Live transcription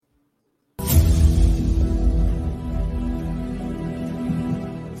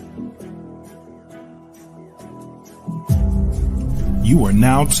You are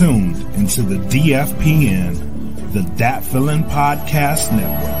now tuned into the DFPN, the Dat Feelin' Podcast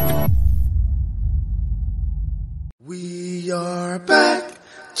Network. We are back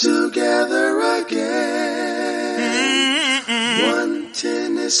together again. One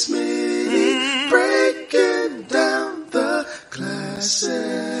tennis meeting, breaking down the classics.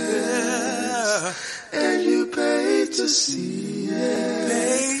 And you paid to see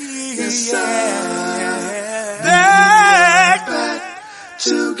it. Yes, back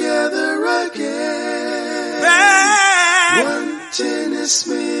together again. One tennis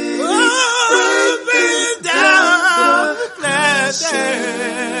meeting, breaking down the classics.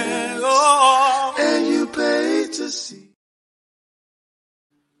 And you paid to see.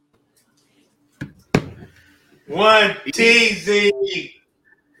 One TZ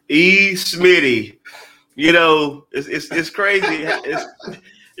E Smitty. You know, it's crazy.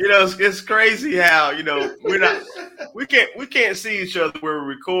 It's crazy how, we can't see each other where we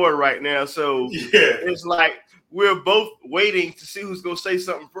record right now. So It's like we're both waiting to see who's gonna say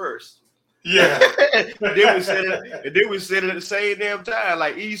something first. Yeah. and then we said it at the same damn time,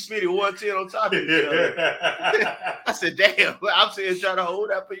 like E Smitty 110 on top of each other. I said, damn, I'm sitting trying to hold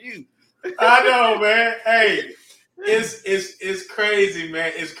that for you. I know, man. Hey, it's crazy,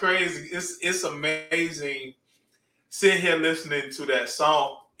 man. It's crazy. It's amazing sitting here listening to that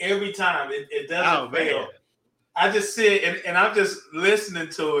song every time. It doesn't fail. Man. I just sit and I'm just listening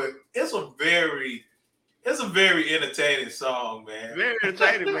to it. It's a very entertaining song, man. Very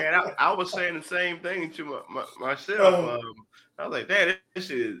entertaining, man. I was saying the same thing to myself. I was like, "Dad, this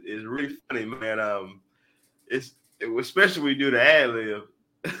is really funny, man." It's especially when you do the ad lib.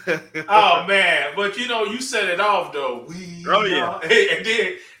 Oh man, but you set it off though. And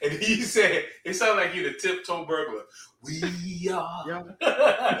then you said it sounded like you the tiptoe burglar. We are.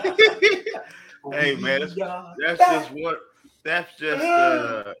 Hey man, that's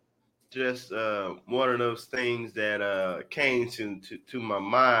just one of those things that came to my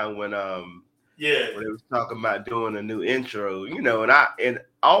mind when they was talking about doing a new intro, and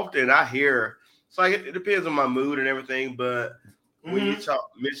often I hear it's like it depends on my mood and everything, but when you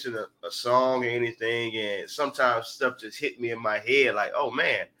mention a song or anything, and sometimes stuff just hit me in my head like, oh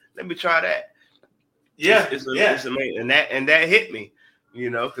man, let me try that. It's amazing, and that hit me,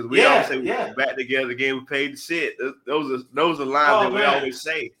 because we always say we're back together again. We paid to sit. Those are lines that we always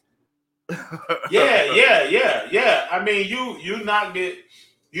say. Yeah. I mean, you knocked it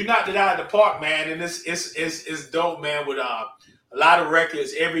out of the park, man, and it's dope, man. With a lot of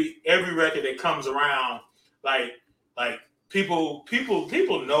records, every record that comes around, like people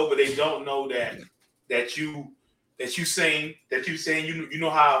know, but they don't know that you sing, you know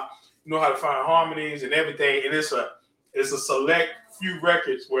how to find harmonies and everything, and it's a select few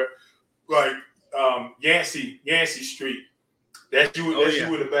records where like Yancey Street. That's you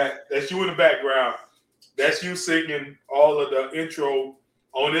in the back. That's you in the background. That's you singing all of the intro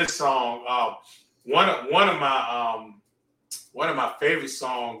on this song. One of my favorite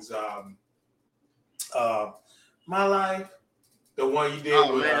songs. My Life, the one you did.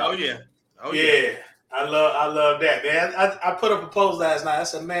 I love that, man. I put up a post last night. I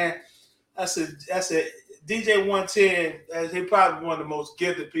said, man, I said DJ 110. He's probably one of the most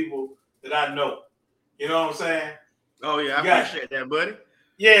gifted people that I know. You know what I'm saying? Oh yeah, I appreciate that, buddy.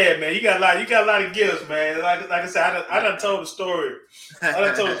 Yeah, man, you got a lot of gifts, man. Like I said, I done told the story. I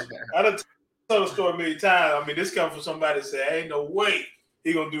done told the story many times. I mean, this comes from somebody that said, "Ain't no way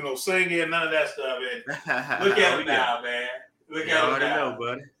he gonna do no singing, none of that stuff." And look at him now, man. Look at him now, know,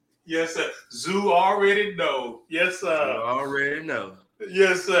 buddy. Yes, sir. Zoo already know. Yes, sir. Already know.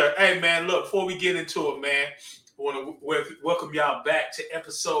 Yes, sir. Hey, man, look. Before we get into it, man, I want to welcome y'all back to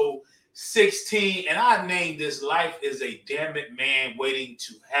episode 16, and I named this "Life is a Dammitt Mannn Waiting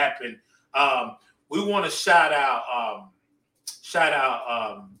to Happen." We want to shout out.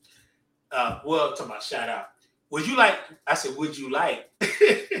 Well, to my shout out. Would you like? I said, would you like?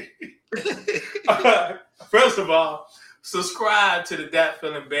 First of all, subscribe to the Dat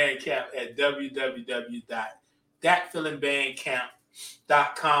Feelin' Bandcamp at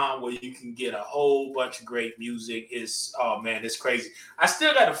www.datfeelingbandcamp.com, where you can get a whole bunch of great music. It's crazy. I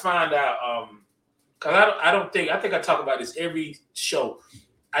still got to find out because I think I talk about this every show.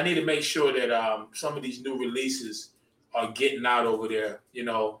 I need to make sure that some of these new releases are getting out over there.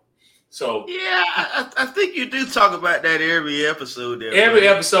 So yeah, I think you do talk about that every episode. There, every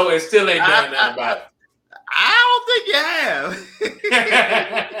episode, and still ain't done nothing about it. I don't think you have.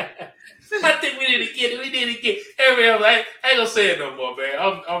 I think we need to get it. We need to get every episode. I ain't gonna say it no more, man.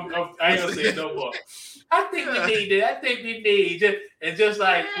 I ain't gonna say it no more. I think we need it. I think we need it. And just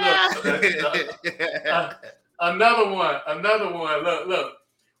like, look, Another one. Look.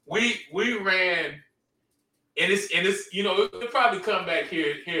 We ran, and it's it'll probably come back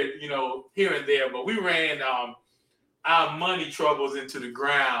here and there, but we ran our money troubles into the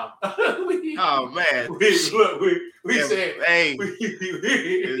ground. Oh man! We said, hey,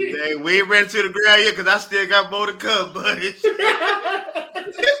 we ain't ran to the ground yet because I still got more to come, buddy.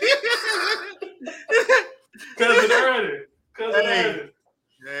 Cousin Ernest.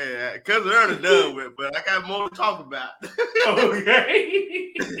 Yeah, cousin Ernest done with, but I got more to talk about.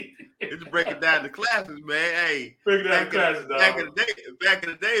 Okay. It's breaking down the classes, man. Hey, back in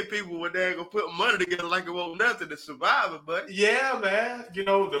the day, people were there gonna put money together like it wasn't nothing to survive it, buddy. Yeah, man.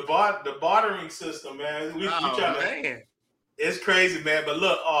 The bartering system, man. It's crazy, man. But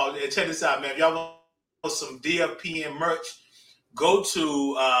look, check this out, man. If y'all want some DFPN merch, go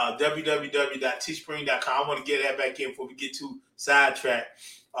to www.teespring.com. I want to get that back in before we get too sidetracked.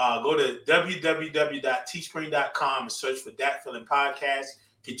 Go to www.teespring.com and search for Dat Feeling Podcast.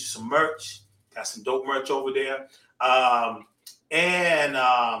 Get you some merch. Got some dope merch over there. And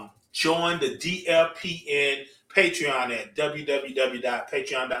join the DFPN Patreon at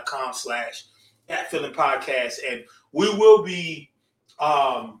www.patreon.com/Dat Feeling Podcast. And we will be,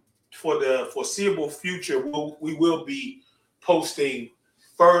 for the foreseeable future, we will be posting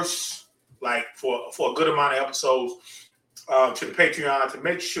first, like for a good amount of episodes to the Patreon to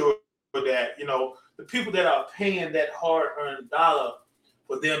make sure that, the people that are paying that hard-earned dollar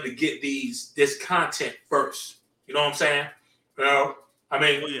for them to get this content first. You know what I'm saying?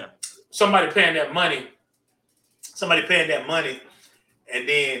 Somebody paying that money, and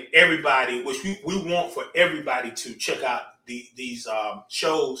then everybody, which we want for everybody to check out these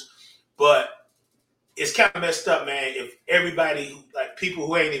shows, but it's kind of messed up, man. If everybody, like people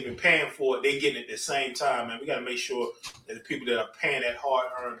who ain't even paying for it, they getting it at the same time, man. We got to make sure that the people that are paying that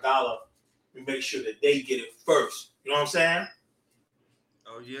hard-earned dollar, we make sure that they get it first. You know what I'm saying?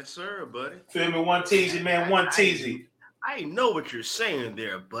 Oh, yes, sir, buddy. Feel me? One teasy, man. One teasy. I know what you're saying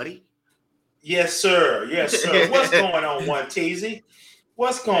there, buddy. Yes, sir. Yes, sir. What's going on, One teasy?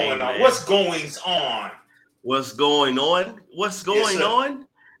 What's going on? What's goings on? What's going on? What's going on?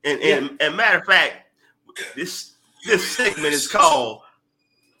 And matter of fact, this segment is called,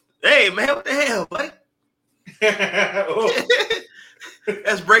 "Hey man, what the hell, buddy?"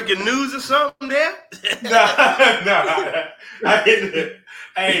 That's breaking news or something there? Nah.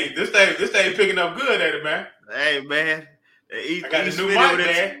 Hey, this thing picking up good, ain't it, man? Hey man. I got the new mic,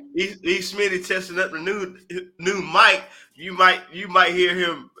 man. Smitty testing up the new mic. You might hear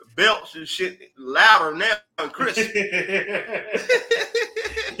him belch and shit louder now than Chris.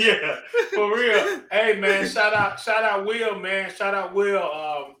 Yeah, for real. Hey man, shout out Will, man. Shout out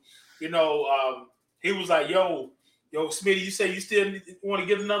Will. He was like, yo, Smitty, you say you still want to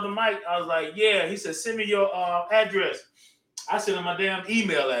get another mic? I was like, yeah. He said, send me your address. I sent him my damn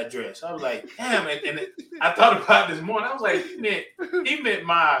email address. I was like, damn it. And I thought about it this morning. I was like, he meant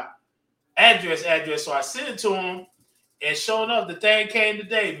my address. So I sent it to him, and sure enough, the thing came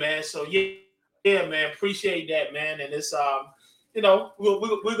today, man. So yeah, man, appreciate that, man. And it's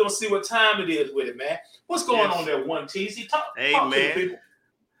we're gonna see what time it is with it, man. What's going on there, One Teasy? Talk man. To the people.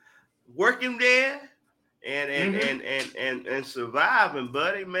 Working there and surviving,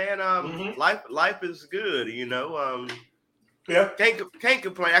 buddy, man. Life is good, Yeah, can't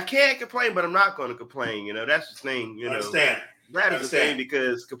complain. I can't complain, but I'm not going to complain. That's the thing. Understand. That is the thing,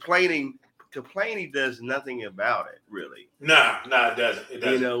 because complaining does nothing about it, really. Nah, it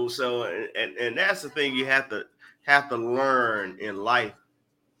doesn't. So and that's the thing you have to learn in life.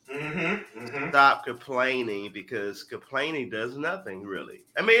 Mm-hmm. Stop complaining, because complaining does nothing, really.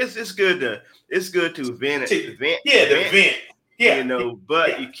 I mean, it's good to vent. Vent. Yeah.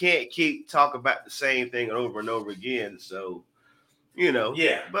 But you can't keep talking about the same thing over and over again. So. That's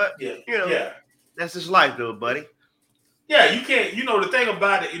just life, though, buddy. Yeah, you can't. The thing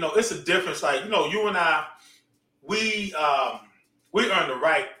about it, it's a difference. Like, you and I, we earn the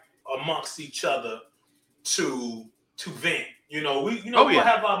right amongst each other to vent. We'll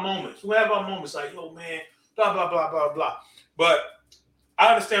have our moments. We'll have our moments like, yo, man, blah blah blah blah blah. But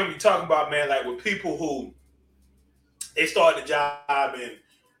I understand what you're talking about, man. Like with people who they started the job in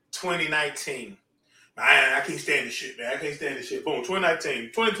 2019. I can't stand this shit, man. I can't stand this shit. Boom,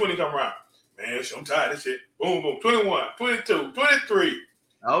 2019, 2020 come around. Man, I'm tired of this shit. Boom, boom, 21, 22, 23.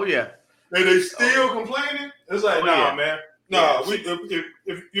 Oh, yeah. And they still complaining? It's like, man. No,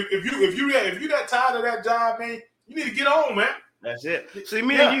 if you that tired of that job, man, you need to get on, man. That's it. See,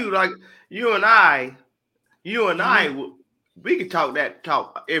 me and you, like, you and I, we can talk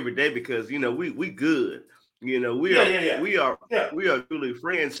every day because, we good. We are truly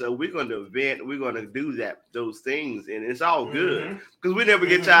friends, so we're going to vent. We're going to do those things, and it's all good because we never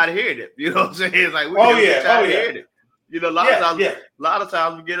get tired of hearing it. You know what I'm saying? It's like we never get tired of hearing it. A lot of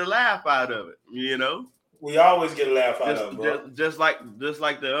times we get a laugh out of it. We always get a laugh out of it, bro. Just like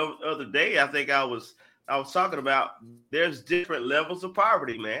the other day, I think I was talking about. There's different levels of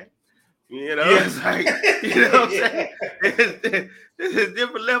poverty, man. It's like, what I'm saying? There's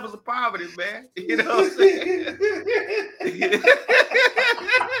different levels of poverty, man. You know what I'm saying?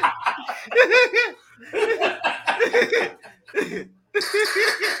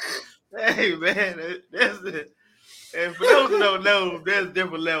 Hey, man, and for those who don't know, there's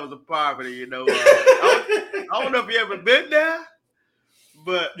different levels of poverty, I don't know if you ever been there.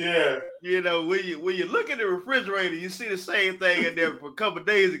 But when you look in the refrigerator, you see the same thing in there from a couple of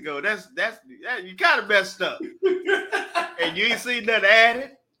days ago. That's you kind of messed up, and you ain't see nothing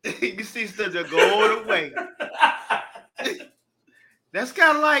added. You see stuff just going away. That's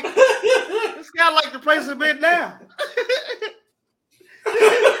kind of like the place I've been now.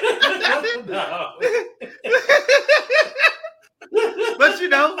 No. But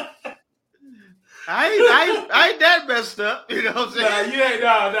I ain't that messed up, you know what I'm saying? Nah, you ain't,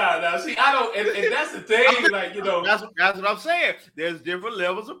 no. See, I don't, and that's the thing, like, That's what I'm saying. There's different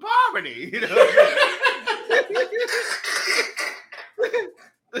levels of poverty,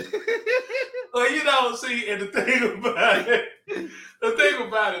 Well, see, and the thing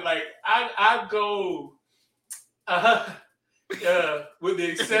about it, like, I go, with the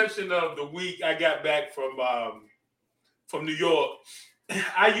exception of the week I got back from New York,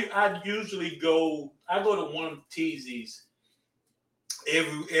 I usually go to one Teezy's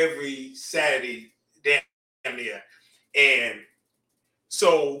every Saturday, damn near. And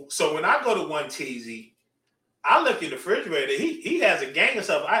so when I go to one Teezy, I look in the refrigerator. He has a gang of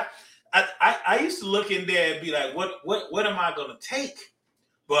stuff. I used to look in there and be like, what am I gonna take?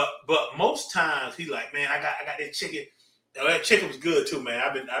 But most times he's like, man, I got that chicken. That chicken was good too, man.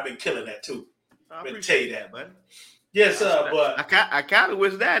 I've been killing that too. I'm gonna tell you that, buddy. Yes, but I kind of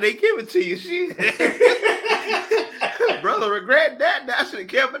wish that they give it to you. Shit. Brother, regret that. I should have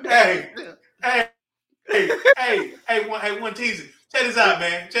kept it down. Hey, one Teezy. Check this out,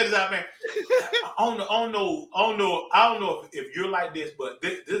 man. I don't know if you're like this, but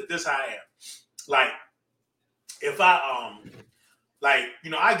this how I am. Like, if I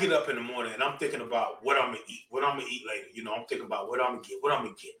I get up in the morning and I'm thinking about what I'm gonna eat later. I'm thinking about what I'm gonna get.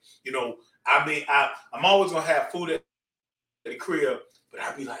 I'm always gonna have food at the crib, but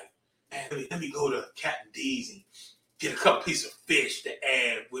I'd be like, man, let me go to Captain D's and get a couple pieces of fish to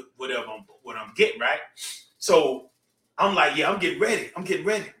add with what I'm getting, right? So I'm like, yeah, I'm getting ready. And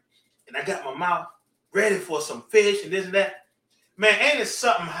I got my mouth ready for some fish and this and that. Man, ain't it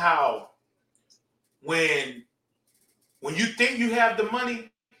something how when you think you have the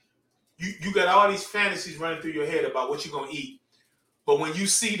money, you got all these fantasies running through your head about what you're gonna eat. But when you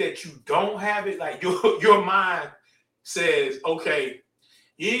see that you don't have it, like your mind says, okay,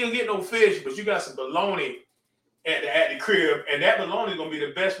 you ain't gonna get no fish, but you got some bologna at the crib, and that bologna is gonna be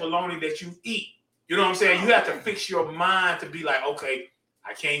the best bologna that you eat. You know what I'm saying? You have to fix your mind to be like, okay,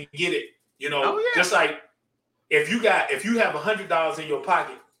 I can't get it. Just like if you have $100 in your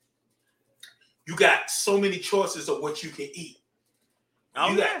pocket, you got so many choices of what you can eat.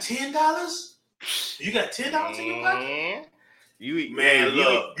 You got $10? You got $10 in your pocket? You eat, man.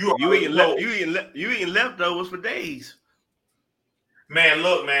 Look, you eating leftovers for days. Man,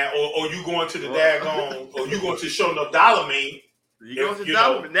 look, man. Or you going to the daggone, or you going to show no dollar mean. You go to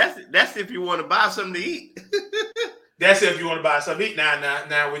dollar. That's if you want to buy something to eat. That's if you want to buy something to eat.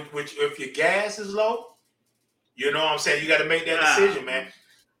 Now, if your gas is low, you know what I'm saying. You got to make that decision, man.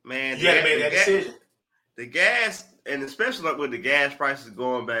 Man, you got to make that decision. The gas, and especially like with the gas prices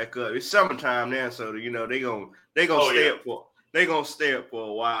going back up, it's summertime now, so they gonna stay up for. They're gonna stay up for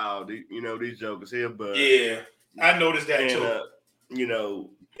a while, these jokers here. But yeah, I noticed that too.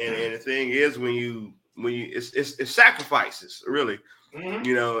 And the thing is, when it's sacrifices, really.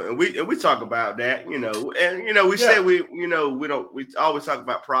 Mm-hmm. And we talk about that, and we say we always talk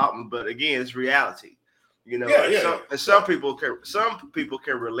about problems, but again, it's reality. And some people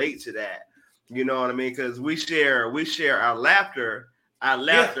can relate to that. You know what I mean? Because we share our laughter. Our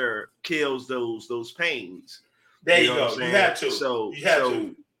laughter kills those pains. There you go. You have to. So,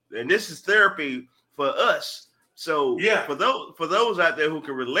 and this is therapy for us. So, for those out there who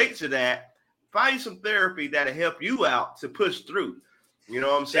can relate to that, find some therapy that'll help you out to push through. You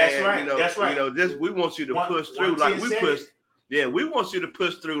know what I'm saying? That's right. We want you to push through like we pushed. Yeah, we want you to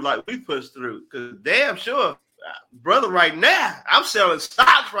push through like we pushed through. Because damn sure, brother, right now, I'm selling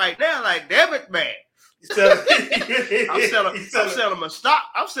stocks right now like Dammitt Mannn. I'm selling my stock.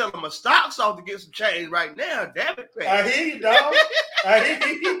 I'm selling my stocks off to get some change right now. Damn it, man. I hear you, dog. I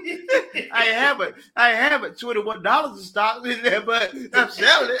have it. $21 in stock in there, but I'm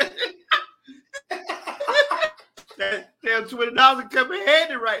selling it. That damn $20 coming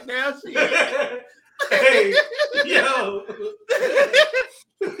handy right now. Hey, yo.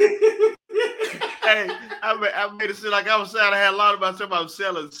 Hey, I made it seem like I was saying I had a lot of myself. I'm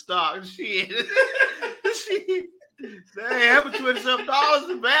selling stock. Shit. They ain't having $20-something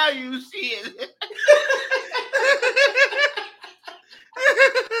in value. Shit.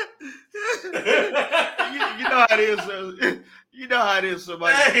 you know how it is. You know how it is.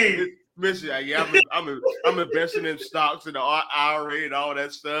 Somebody. Hey. Listen, yeah, I'm investing in stocks and the IRA and all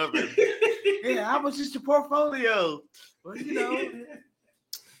that stuff. And, yeah, how much is your portfolio? Well, you know,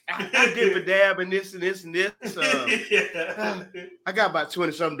 I dip a dab in this and this and this. I got about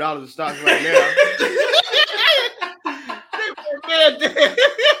 $20-something in stocks right now.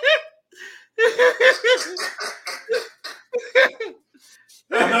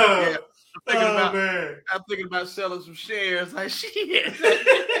 Man, yeah. I'm thinking about selling some shares. Like shit.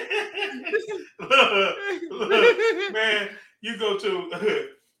 Man, you go to a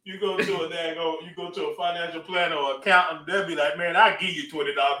financial planner or accountant, they'll be like, man, I'll give you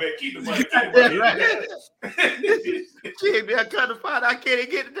 $20, man. Keep the money. Shit, man, I kind of find I can't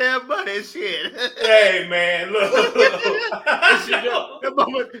even get the damn money. Shit. Hey, man, look.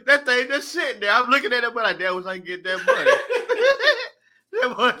 That thing just sitting there. I'm looking at it, but I damn wish I can get that money.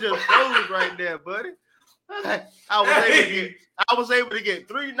 That one just froze right there, buddy. I was able to get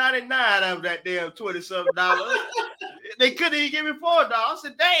 $3.99 out of that damn $20-something. They couldn't even give me $4. I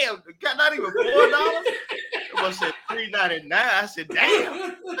said, damn, not even $4. It was said $3.99. I said,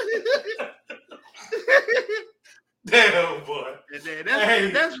 damn. Damn, boy.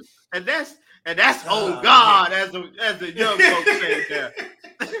 And that's on God, as the young folks say there.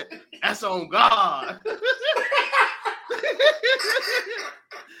 That's on God.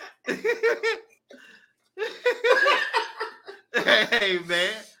 Hey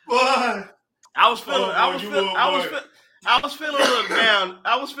man, boy. I was feeling a little down.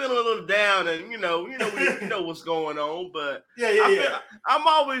 I was feeling a little down, and you know what's going on. But I'm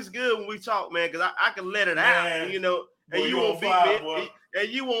always good when we talk, man, because I can let it out, you know. And you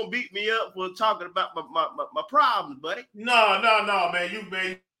won't beat me up for talking about my problems, buddy. No, man.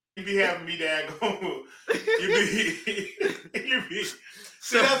 You be having me down. You be.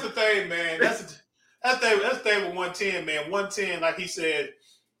 See, that's the thing, man. That's the thing with 110, man. 110, like he said,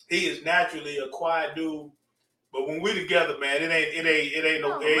 he is naturally a quiet dude. But when we together, man, it ain't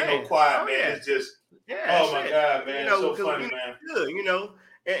no quiet, man. Yeah. It's just, oh my God, man, it's so funny, man. Good, you know.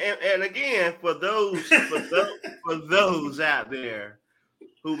 And again, for those out there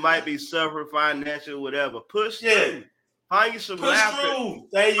who might be suffering financial, whatever, push through. Find you some laughter. Through.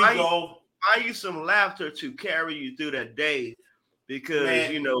 There you go. Find you some laughter to carry you through that day, because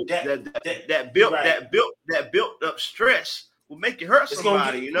man, you know that built up stress will make you hurt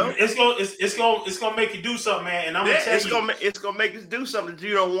somebody. You know, it's gonna make you do something, man. And I'm gonna tell you, it's gonna make you do something that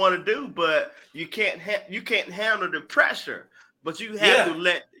you don't want to do, but you can't handle the pressure. But you have to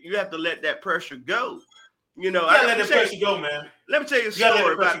let that pressure go. You know, let that pressure go, man. Let me tell you a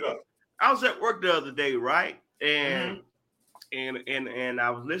story about. I was at work the other day, right, and I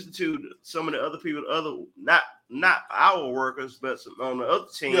was listening to some of the other people, not our workers, but on the other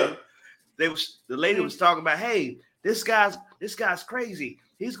team. Yeah. The lady was talking about, hey, this guy's crazy.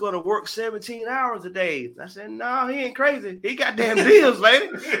 He's going to work 17 hours a day. I said, no, he ain't crazy. He got damn bills, lady.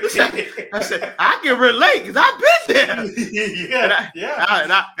 I said, I can relate because I've been there.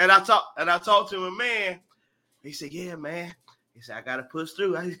 And I talked to him, man. He said, yeah, man. He said, I got to push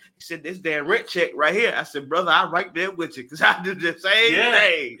through. He said, this damn rent check right here. I said, brother, I'm right there with you because I do the same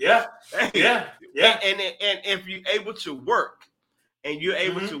thing. Yeah. And if you're able to work and you're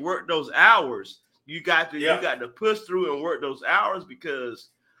able to work those hours, you got to push through and work those hours, because,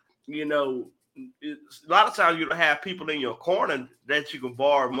 you know, a lot of times you don't have people in your corner that you can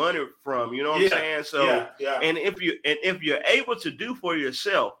borrow money from. You know what I'm saying? So, and if you're able to do for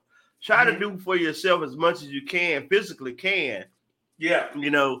yourself, try to do for yourself as much as you can, physically can. Yeah.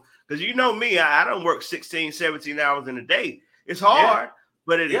 You know, because you know me, I don't work 16, 17 hours in a day. It's hard,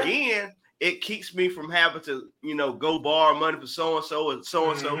 but again, it keeps me from having to, you know, go borrow money for so-and-so and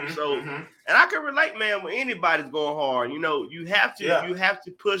so-and-so. And I can relate, man, when anybody's going hard. You know, you have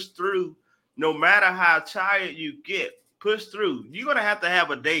to push through no matter how tired you get. Push through. You're going to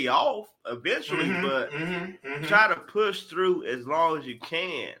have a day off eventually, but try to push through as long as you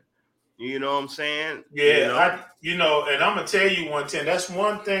can. You know what I'm saying? Yeah, and I'm going to tell you 110, that's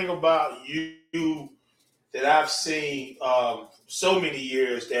one thing about you that I've seen so many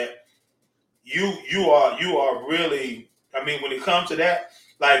years that you are really. I mean, when it comes to that,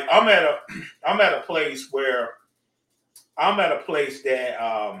 like I'm at a place that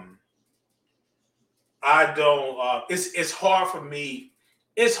I don't. It's hard for me.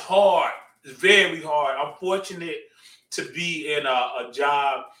 It's hard. It's very hard. I'm fortunate to be in a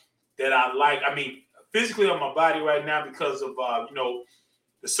job that I like. I mean, physically on my body right now because of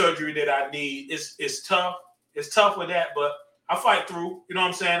the surgery that I need. It's tough. It's tough with that, but I fight through. You know what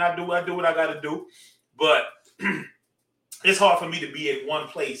I'm saying? I do what I got to do, but it's hard for me to be in one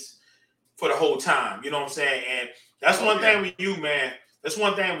place for the whole time. You know what I'm saying? And that's one thing with you, man. That's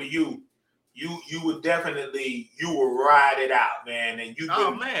one thing with you. You would definitely ride it out, man. And you I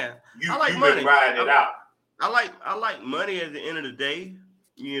like money. Been riding it out. I like money at the end of the day.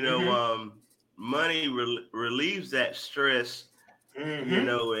 You know, money relieves that stress. You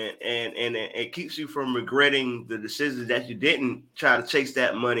know, and it keeps you from regretting the decisions that you didn't try to chase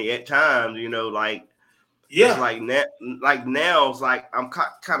that money at times. You know, like it's like now it's like I'm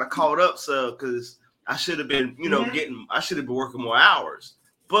kind of caught up, so because I should have been, I should have been working more hours,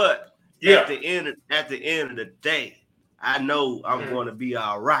 but at the end of the day, I know I'm going to be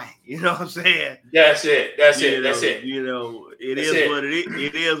all right. You know what I'm saying? That's it. You know, it is what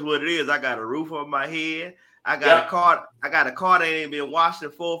it is. I got a roof over my head. I got a car. I got a car that ain't been washed in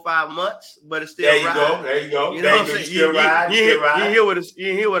 4 or 5 months, but it's still riding. There you go. You know what I'm saying? Still riding.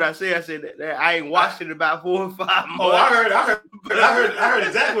 You hear what I said? I said that I ain't washed in about 4 or 5 months. Oh, I heard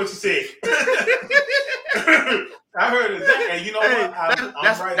exactly what you said. I heard exactly. And you know what?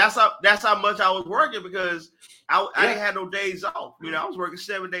 I'm right. That's how much I was working because I didn't have no days off. You know, I was working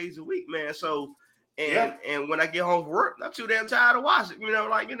 7 days a week, man. So. And when I get home from work, I'm too damn tired to wash it. You know,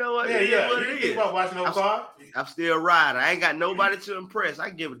 like, you know what? What it is. About washing no car? I'm still riding. I ain't got nobody to impress. I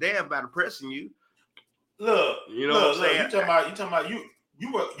give a damn about impressing you. Look, you know what I'm saying? You talking about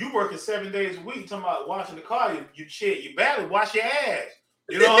you working 7 days a week. You talking about washing the car? You barely wash your ass.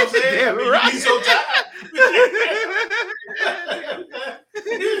 You know what I'm saying? Damn, right. You so tired.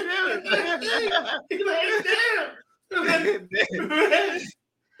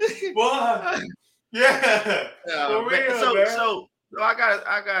 Damn. Boy. Yeah. For real, man. So I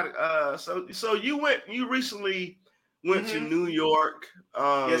got so you recently went to New York.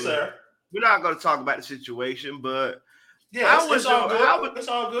 Yes, sir. We're not going to talk about the situation, but it's all good. It's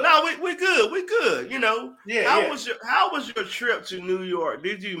all good. No, we're good. We're good. You know. Yeah. How was your trip to New York?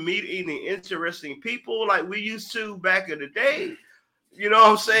 Did you meet any interesting people like we used to back in the day? You know what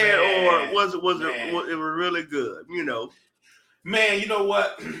I'm saying? Man, or was it really good? You know. Man, you know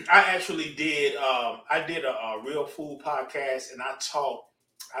what? I actually did. I did a real food podcast, and I talked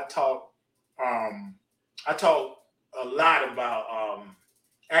a lot about.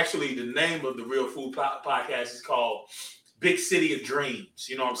 Actually, the name of the real food podcast is called "Big City of Dreams."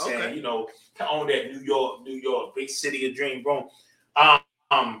 You know what I'm saying? Okay. You know, on that New York, big city of dreams, boom.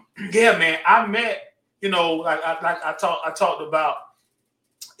 Yeah, man. I met. You know, like I talked about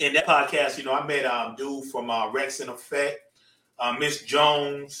in that podcast. You know, I met dude from Rex and Effect. Miss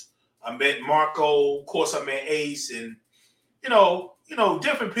Jones, I met Marco, of course I met Ace, and you know,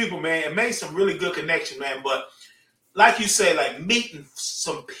 different people, man, and made some really good connections, man. But like you say, like meeting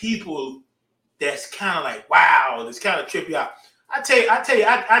some people that's kind of like, wow, this kind of trip you out. I tell you,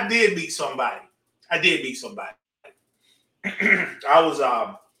 I did meet somebody. I was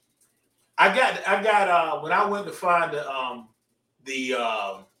I got when I went to find the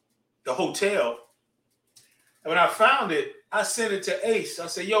hotel, and when I found it, I sent it to Ace. I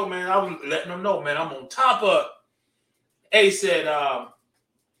said, yo, man, I was letting him know, man, I'm on top of it. Ace said,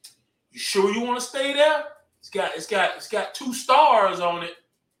 you sure you want to stay there? It's got 2 stars on it.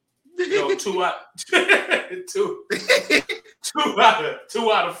 You know, 2 out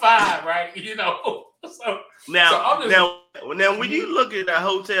of 5, right? You know. Now, when you look at that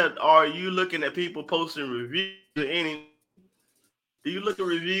hotel, are you looking at people posting reviews or any? Do you look at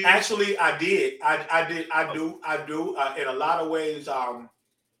reviews? Actually, I did. I do. In a lot of ways, I'm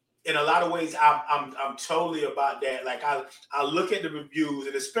totally about that. Like I look at the reviews,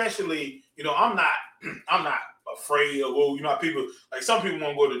 and especially, you know, I'm not afraid of, well, you know, people like some people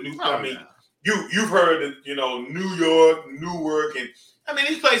want to go to New. I mean, you've heard of, you know, New York, Newark, and I mean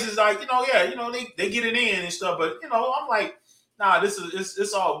these places like, you know, yeah, you know, they get it in and stuff, but you know, I'm like, nah,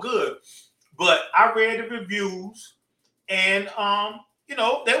 it's all good. But I read the reviews. And you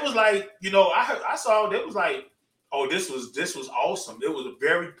know, they was like, you know, I saw they was like, oh, this was awesome. It was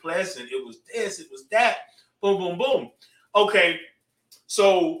very pleasant. It was this, it was that. Boom, boom, boom. Okay,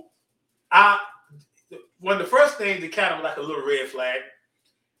 so one of the first things that kind of like a little red flag.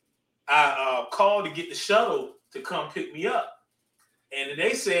 I called to get the shuttle to come pick me up, and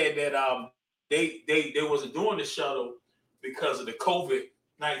they said that they wasn't doing the shuttle because of the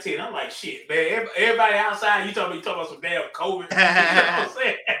COVID-19. I'm like, shit, man. Everybody outside, you talking about some damn COVID? You know what I'm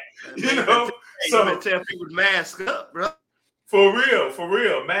saying? You know, so you tell people to mask up, bro. For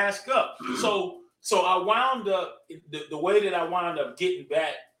real, mask up. So I wound up the way that I wound up getting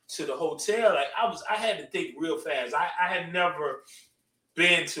back to the hotel. Like I had to think real fast. I had never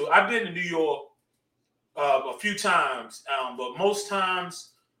been to. I've been to New York a few times, but most times,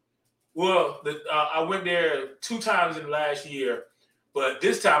 well, I went there 2 times in the last year. But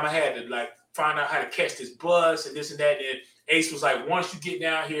this time I had to like find out how to catch this bus and this and that. And Ace was like, once you get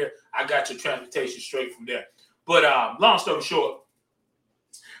down here, I got your transportation straight from there. But long story short,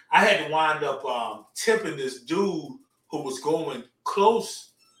 I had to wind up tipping this dude who was going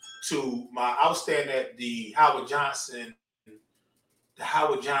close to my. I was staying at the Howard Johnson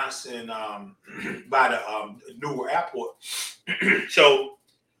by the Newark Airport. So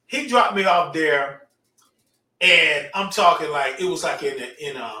he dropped me off there, and I'm talking like it was like in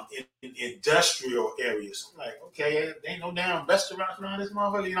industrial areas. I'm like, okay, there ain't no damn restaurants around this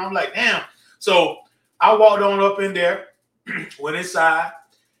motherfucker. You know, I'm like, damn. So I walked on up in there, went inside,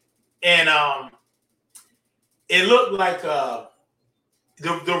 and it looked like the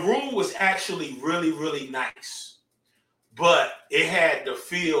room was actually really, really nice, but it had the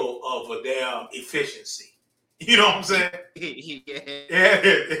feel of a damn efficiency. You know what I'm saying?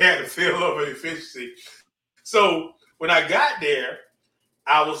 It had the feel of an efficiency. So when I got there,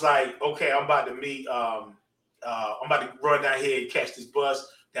 I was like, okay, I'm about to meet. I'm about to run down here and catch this bus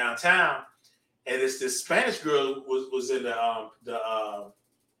downtown. And this Spanish girl was in the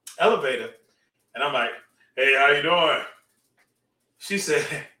elevator, and I'm like, "Hey, how you doing?" She said,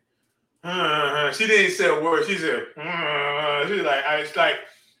 she didn't say a word. She said, she's like,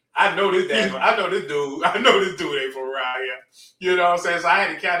 I know this dude. I know this dude ain't from around here. You know what I'm saying? So I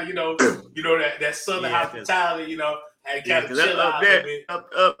had to kind of, that southern hospitality. I had to kind of chill out a bit.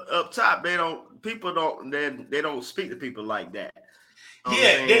 Up top, they don't speak to people like that.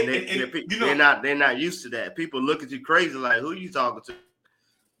 They're not used to that. People look at you crazy like, who are you talking to?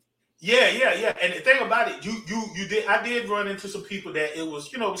 Yeah. And the thing about it, I did run into some people that it was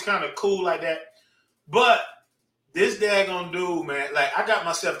kind of cool like that. But this daggone dude, man, like I got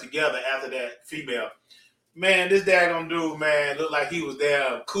myself together after that female. Man, this daggone dude, man, looked like he was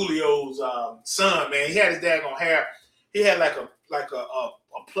there, Coolio's son, man. He had his daggone hair. He had like a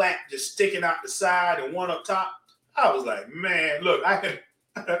plaque just sticking out the side and one up top. I was like, man, look, I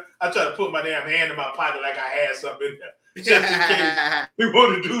tried to put my damn hand in my pocket like I had something in there, just in case we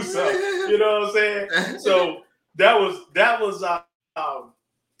want to do something. You know what I'm saying? So that was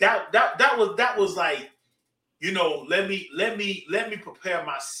like, let me prepare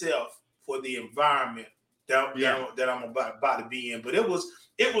myself for the environment that I'm about to be in. But it was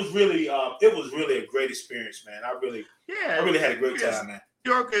really a great experience, man. I really had a great time, man.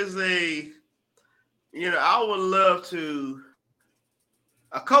 New York is I would love to.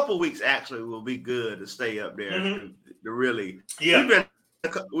 A couple weeks actually will be good to stay up there to really. Yeah,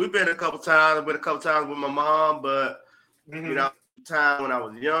 we've been a couple times. I've been a couple times with my mom, but time when I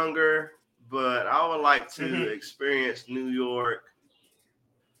was younger. But I would like to experience New York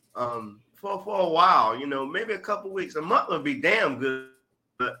for a while. Maybe a couple weeks. A month would be damn good.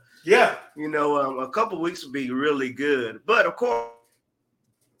 But a couple weeks would be really good. But of course,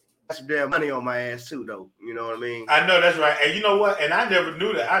 some damn money on my ass too, though. You know what I mean? I know that's right. And you know what? And I never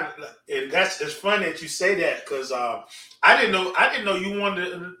knew that. It's funny that you say that because I didn't know you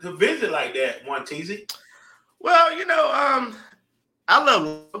wanted to visit like that, one TZ. Well, I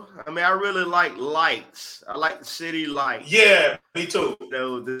love. I really like lights. I like the city lights. Yeah, me too.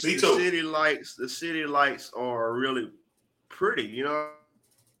 The city lights. The city lights are really pretty.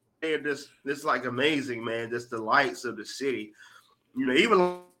 They're just like amazing, man. Just the lights of the city.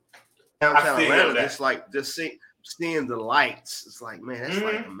 Even downtown Atlanta, it's like just seeing the lights. It's like, man, that's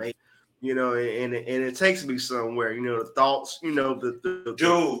like amazing. And it takes me somewhere. The thoughts. It's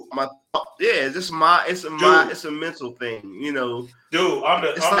a mental thing. Dude,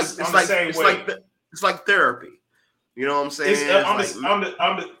 it's like therapy. You know what I'm saying?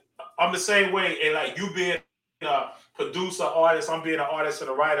 I'm the same way. And like you being a producer, artist, I'm being an artist and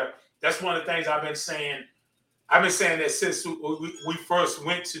a writer. That's one of the things I've been saying. I've been saying that since we first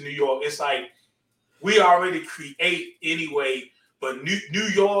went to New York. It's like we already create anyway. But New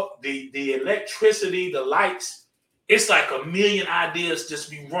York, the electricity, the lights, it's like a million ideas just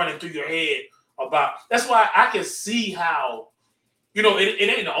be running through your head about. That's why I can see how, it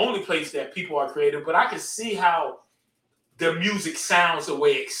ain't the only place that people are creative, but I can see how the music sounds the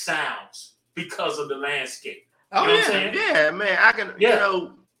way it sounds because of the landscape. Oh, what I'm saying? Yeah, man. I can, you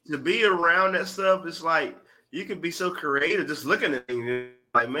know, to be around that stuff, it's like you can be so creative just looking at things.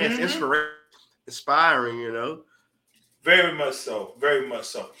 Like, man, it's inspiring, you know. Very much so. Very much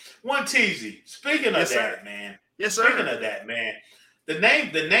so. One teasy. Speaking of that, man. Yes, sir. Speaking of that, man. The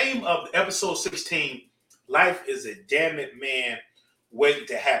name of episode 16, Life is a Dammitt Mannn waiting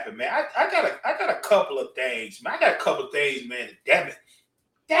to happen, man. I got a couple of things, man. I got a couple of things, man. Damn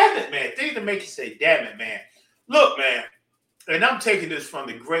it, man. Things to make you say, damn it, man. Look, man. And I'm taking this from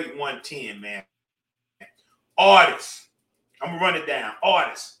the great 110, man. Artists. I'm going to run it down.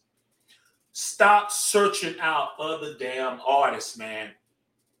 Artists. Stop searching out other damn artists, man.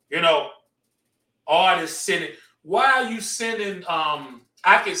 You know, artists sending. Why are you sending?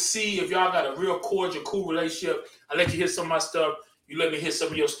 I can see if y'all got a real cordial, cool relationship. I let you hear some of my stuff. You let me hear some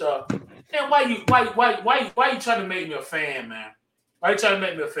of your stuff. Man, why you trying to make me a fan, man? Why you trying to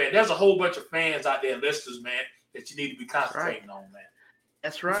make me a fan? There's a whole bunch of fans out there, listeners, man, that you need to be concentrating on, man.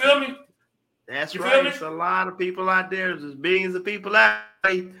 That's right. You feel me? That's right. There's a lot of people out there. There's billions of people out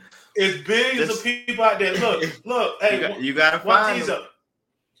there. It's billions of people out there. Look. Hey, you gotta find them.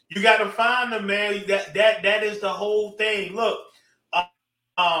 You gotta find them, man. That is the whole thing. Look,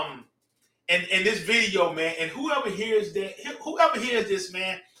 and this video, man, and whoever hears this,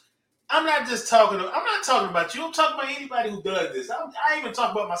 man, I'm not talking about you. I'm talking about anybody who does this. I even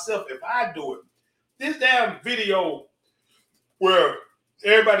talk about myself if I do it. This damn video where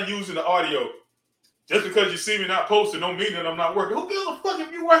everybody using the audio. Just because you see me not posting don't mean that I'm not working. Who gives a fuck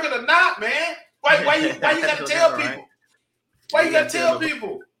if you working or not, man? Why you gotta tell people? Why you gotta tell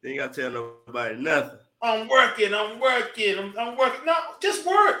people? You ain't gotta tell nobody nothing. I'm working. I'm working. No, just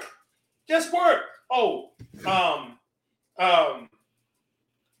work. Just work. Oh,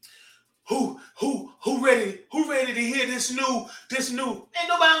 who ready to hear this new? Ain't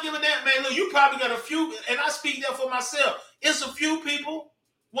nobody giving that, man. Look, you probably got a few, and I speak that for myself. It's a few people.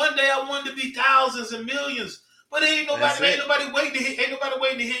 One day I wanted to be thousands and millions, but ain't nobody waiting to hear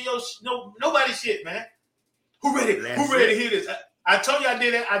your nobody shit, man. Who ready to hear this? I told you I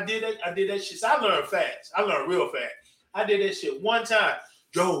did that shit. So I learned fast. I learned real fast. I did that shit one time.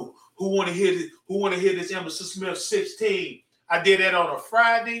 Yo, who want to hear this? Who want to hear this Emerson Smith 16? I did that on a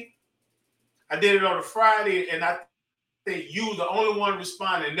Friday. And I think you was the only one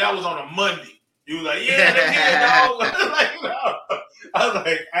responding. That was on a Monday. You was like, yeah, let me hear it, dog. I was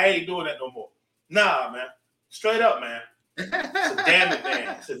like, I ain't doing that no more. Nah, man. Straight up, man.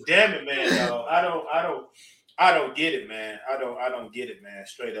 It's a damn it, man, dog. I don't get it, man. I don't get it, man.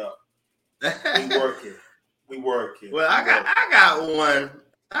 Straight up. We working. Well, I got one.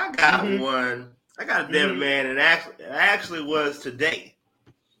 I got a Dammitt Mannn, and actually was today.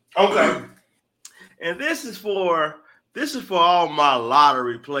 Okay. And this is for all my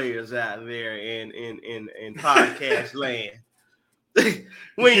lottery players out there in podcast land.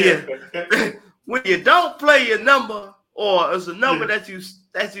 When you don't play your number, or it's a number that you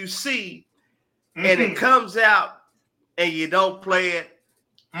see, and it comes out and you don't play it,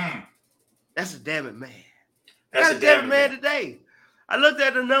 that's a Dammitt Mannn. That's a Dammitt Mannn today. I looked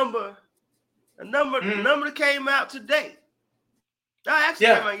at the number. The number that came out today. Actually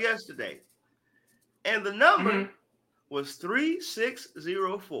came out yesterday. And the number was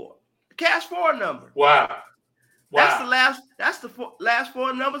 3604. Cash 4 number. Wow. That's the last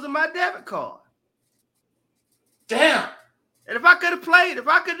 4 numbers of my debit card. Damn. And if I could have played, if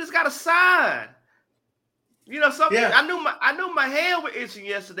I could just got a sign, you know, something. Yeah. I knew my hand was itching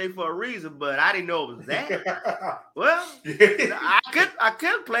yesterday for a reason, but I didn't know it was that. Well, I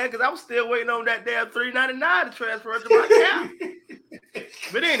couldn't play it because I was still waiting on that damn $3.99 to transfer to my account.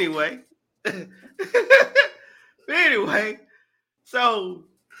 But anyway. So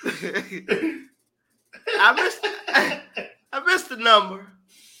I missed the number.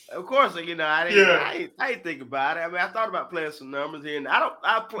 Of course, you know, I didn't think about it. I mean, I thought about playing some numbers here, and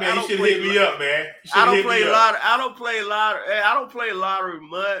you should hit me up, man. I don't play lottery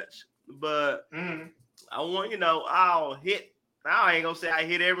much, but I want, you know, I ain't gonna say I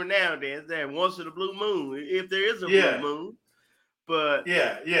hit every now and then. It's there once in a blue moon, if there is a blue moon. But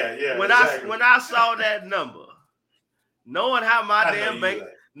when I saw that number, knowing how my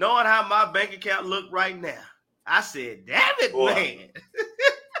bank account looked right now, I said, "Damn it, man!"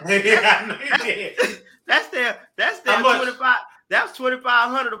 I know you did. That's 25. That's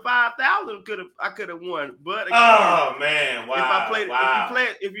 2,500 or 5,000. I could have won, but again, oh man, wow!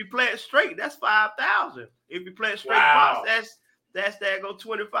 If you play it straight, that's 5,000. If you play it straight, that's that go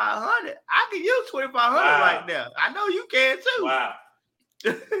 2,500. I can use 2,500 right now. I know you can too. Wow.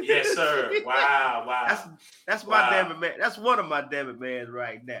 Yes, sir. Wow. That's my Dammitt Mannn. That's one of my Dammitt Manns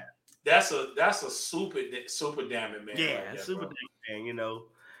right now. That's a super Dammitt Mannn. Yeah, right there, super bro. Dammitt Mannn. You know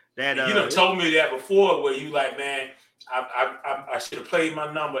that. And you done told me that before, where you like, man, I should have played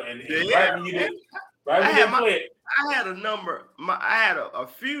my number, and right when you did, right when you didn't play it. I had a number. I had a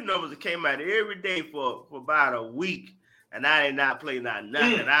few numbers that came out every day for about a week, and I did not play nothing.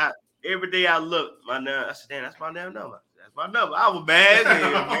 Every day I looked, I said, damn, that's my damn number. That's my number. I was mad,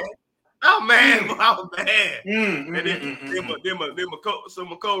 man. I'm mad, but I was mad. And then some of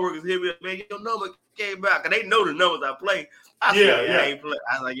my coworkers hit me up, man, your number came back. And they know the numbers I play. I ain't play.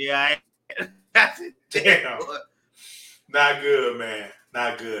 I was like, yeah, I ain't. That's it. Damn. Not good, man.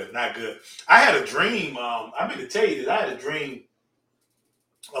 Not good. I had a dream. I meant to tell you this. I had a dream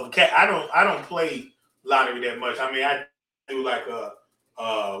of a cat. I don't play lottery that much. I mean, I do like a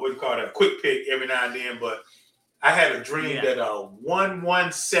what do you call it, a quick pick every now and then, but I had a dream that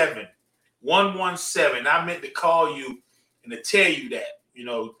 117. I meant to call you and to tell you that,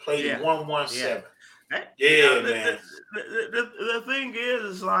 play 117. Yeah, man. The thing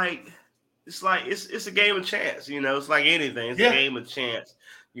is, it's a game of chance. It's like anything. It's a game of chance.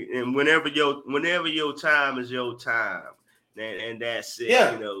 And whenever your time is your time, and that's it.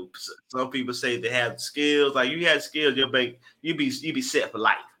 Yeah. Some people say they have skills. Like you had skills, you be set for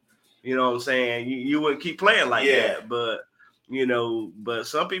life. You know what I'm saying? You wouldn't keep playing like that, but but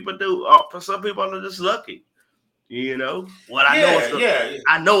some people do. For some people are just lucky. I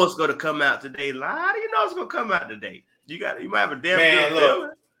know it's gonna come out today. How do you know it's gonna come out today? You might have a damn good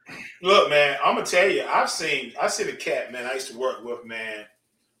feeling. Look, man, I'm gonna tell you, I seen a cat, man, I used to work with, man.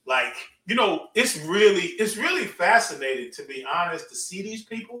 Like, it's really fascinating, to be honest, to see these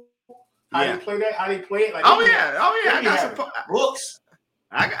people. How they play that, how they play it. Like, I got some books.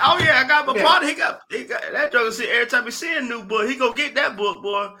 I got my partner. He got that joker. See, every time he see a new book, he go get that book,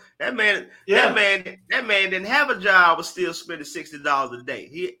 boy. That man didn't have a job, but still spending $60 a day.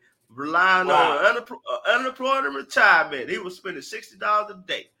 He relying on unemployment and retirement. He was spending $60 a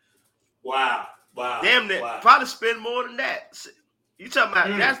day. Wow. Damn that. Probably spend more than that. You talking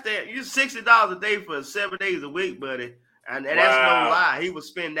about that's that? You $60 a day for 7 days a week, buddy, and that's no lie. He would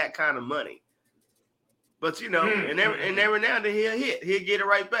spend that kind of money. But and every now and then he'll get it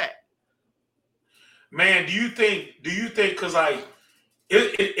right back. Man, do you think? Because like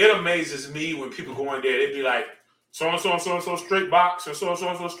it amazes me when people go in there, they'd be like, so and so straight box, and so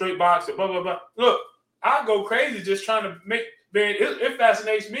straight box, and blah blah blah. Look, I go crazy just trying to make. Man, it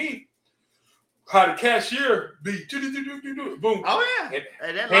fascinates me how the cashier be boom. Oh yeah,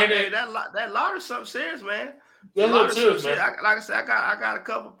 and that lottery something serious, man. Serious, man. Like I said, I got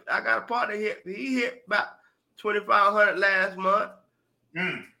a partner he hit about 2,500 last month.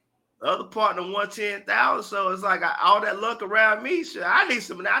 The other partner 110,000. So it's like all that luck around me. Shit, I need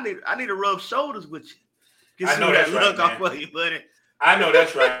to rub shoulders with you. I know that's right, man. Off of you, buddy. I know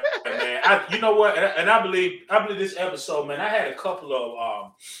that's right, man. You know what? And I believe this episode, man. I had a couple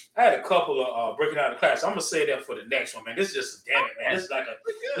of breaking out of class. I'm gonna say that for the next one, man. This is just a Dammitt,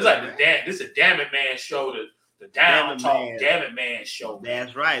 man. This is a Dammitt Man show. The Down Talk Dammitt Man show.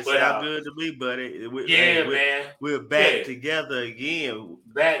 That's right. Sound good to me, buddy. Man. We're back together again.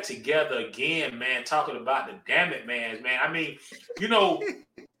 Man. Talking about the Dammitt Mans, man. I mean,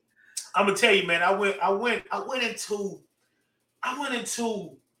 I'm gonna tell you, man. I went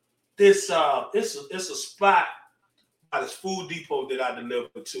into this. It's a spot by this Food Depot that I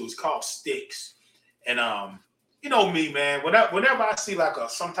deliver to. It's called Sticks, and me, man. Whenever I see like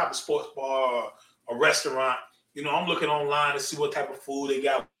some type of sports bar or a restaurant, I'm looking online to see what type of food they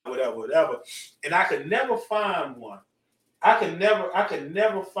got, whatever. And I could never find one. I could never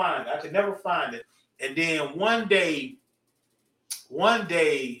find it. And then one day, well,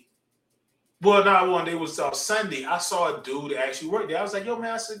 not one day, it was Sunday. I saw a dude that actually worked there. I was like, yo,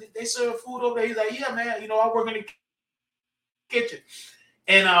 man, I said, they serve food over there. He's like, yeah, man, I work in the kitchen.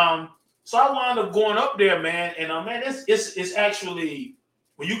 And so I wound up going up there, man. And man, it's actually,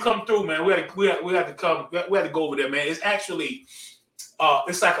 when you come through, man, we had to go over there, man. It's actually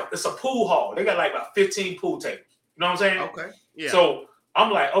it's a pool hall. They got like about 15 pool tables. You know what I'm saying? Okay. Yeah. So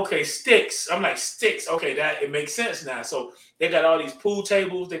I'm like, okay, Sticks. Okay, that it makes sense now. So they got all these pool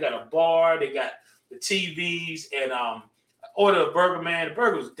tables. They got a bar. They got the TVs. And I ordered a burger, man. The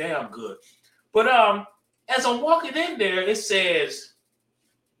burger was damn good. But as I'm walking in there, it says,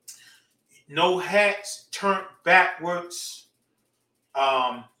 no hats turned backwards.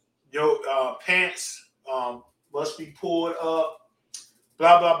 Your pants must be pulled up.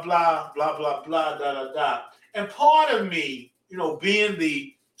 Blah blah blah blah blah blah da. And part of me, being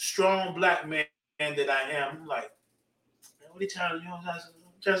the strong black man that I am, I'm like, man, they trying to,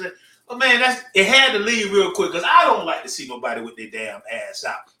 trying to say, oh man, it had to leave real quick because I don't like to see nobody with their damn ass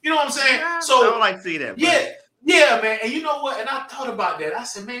out. You know what I'm saying? Yeah, so I don't like to see that. Yeah, man. And you know what? And I thought about that. I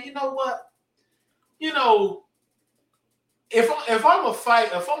said, man, you know what? You know, if I'm a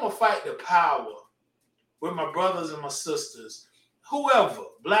fight the power with my brothers and my sisters, whoever,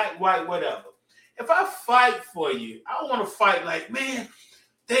 black, white, whatever. If I fight for you, I want to fight like, man,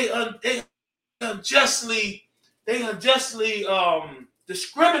 they unjustly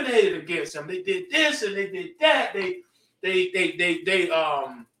discriminated against him. They did this and they did that. They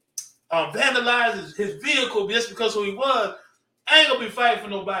vandalized his vehicle just because who he was. I ain't gonna be fighting for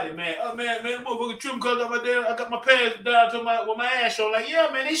nobody, man. Oh man, motherfucker tripping because I got my pants down to with my ass show. Like, yeah,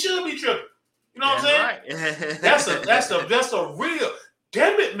 man, they should be tripping. You know what I'm saying? Right. that's a real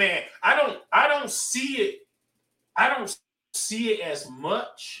Dammitt Mannn. I don't see it. I don't see it as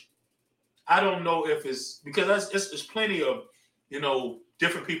much. I don't know if it's because there's plenty of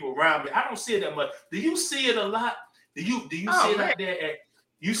different people around me. I don't see it that much. Do you see it a lot? Do you see it out there?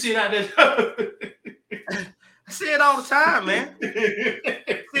 You see it out there? I see it all the time, man.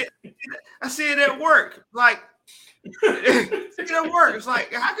 I see it at work. Like, see it at work. It's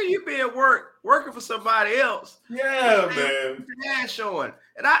like, how can you be at work working for somebody else? Yeah, man. Ass showing,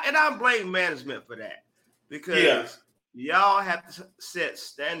 and I blame management for that because y'all have to set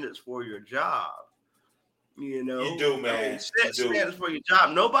standards for your job. You do, man. Set standards for your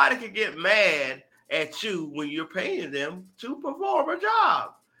job. Nobody can get mad at you when you're paying them to perform a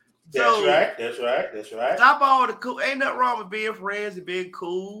job. That's right. Stop all the cool. Ain't nothing wrong with being friends and being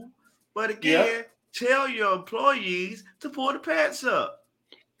cool. But again, tell your employees to pull the pants up.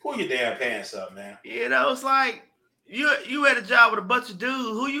 Pull your damn pants up, man. It's like you at a job with a bunch of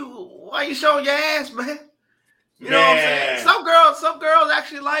dudes. Why you showing your ass, man? You know what I'm saying? Some girls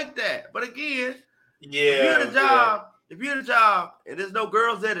actually like that. But again, if you're at a job and there's no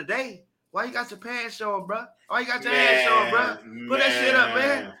girls there today, why you got your pants showing, bro? Why you got your ass showing, bro? Put that shit up,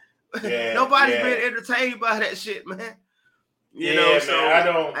 man. Yeah, nobody's been entertained by that shit, man.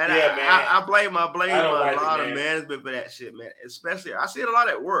 I blame a lot of management for that shit, man. Especially, I see it a lot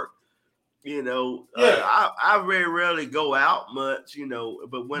at work. I very rarely go out much,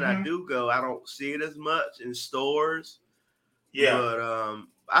 but when I do go, I don't see it as much in stores. Yeah, but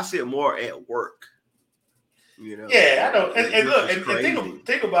I see it more at work. Yeah, I know. And look, and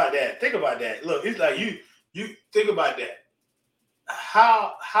think about that. Think about that. Look, it's like you think about that.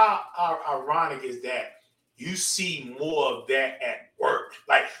 How ironic is that you see more of that at work?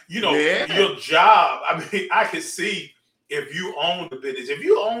 Like, your job. I mean, I can see if you own the business. If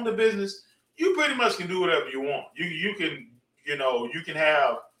you own the business, you pretty much can do whatever you want. You can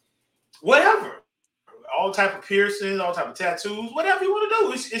have whatever, all type of piercings, all type of tattoos, whatever you want to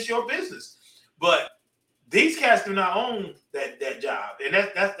do. It's your business. But these cats do not own that job, and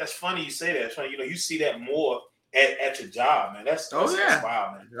that's funny you say that. It's funny, you see that more at your job, man. That's wild,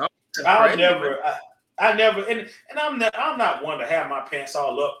 man. I never, and I'm not one to have my pants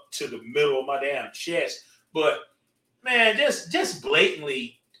all up to the middle of my damn chest, but man, just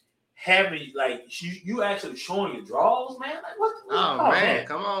blatantly having like you actually showing your drawers, man. Like what? Man,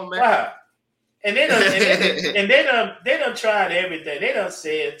 come on, man. Wow. And they done tried everything. They done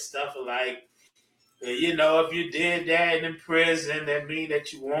said stuff like, if you did that in prison, that mean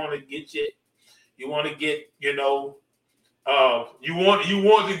that you want to get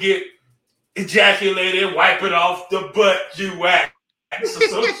ejaculated, wipe it off the butt you whack.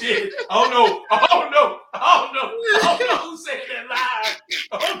 So shit. Oh no who said that live.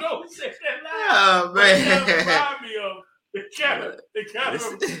 Oh man. That remind me of the camera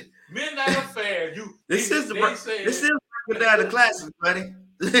Midnight Affair. This is breaking down the classics, buddy.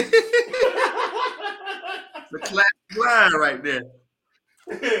 The classic line right there.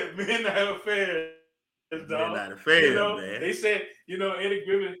 Midnight Affair. Midnight Affair, man. They said,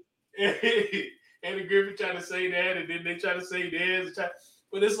 Eddie Griffin tried to say that, and then they try to say this.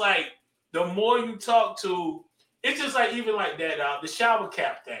 But it's like, the more you talk to, it's just like, even like that, the shower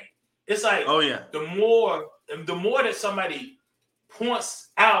cap thing. It's like, the more that somebody points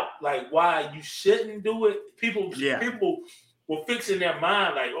out, like, why you shouldn't do it, people will fix in their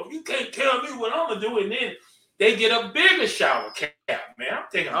mind, like, oh, you can't tell me what I'm going to do, and then they get a bigger shower cap, man. I'm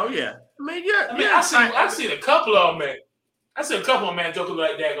thinking, I seen a couple of them, man. I see a couple of men joking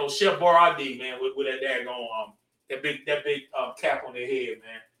like that. Go Chef Boyardee, man, with that daggone that big cap on their head,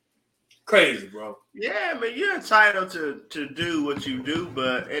 man. Crazy, bro. Yeah, man, you're entitled to do what you do,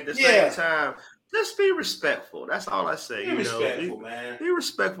 but at the same time, just be respectful. That's all I say. Be respectful, man. Be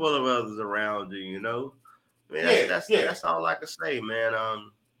respectful of others around you. I mean, that's all I can say, man.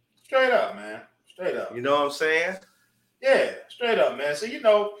 Straight up, man. Straight up. You know what I'm saying? Yeah, straight up, man. So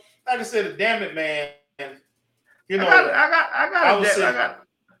like I said, the Dammitt Mannn. I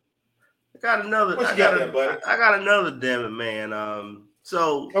got another Dammitt Mannn.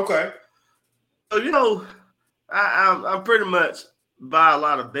 So okay. So I'm pretty much buy a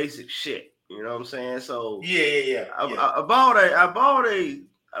lot of basic shit. You know what I'm saying? So yeah. I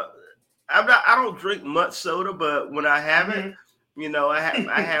don't drink much soda, but when I have it,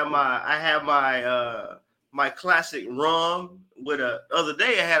 I have my classic rum with a other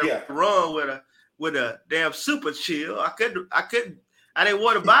day I had a rum with a damn super chill. I didn't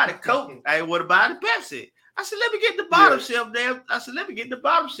want to buy the Coke. I didn't want to buy the Pepsi. I said, let me get the bottom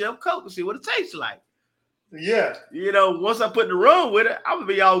shelf Coke and see what it tastes like. Yeah. Once I put the rum with it, I'm gonna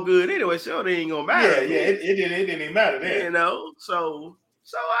be all good anyway, so it ain't gonna matter. Yeah, it didn't even matter then.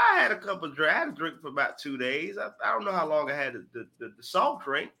 So I had a couple of drinks. I had to drink for about 2 days. I don't know how long I had the soft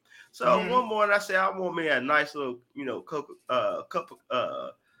drink. So one morning I said I want me a nice little, cup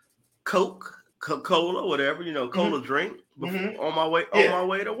of Coca-Cola, whatever, cola drink on my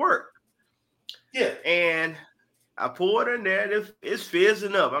way to work. Yeah. And I poured in there. It's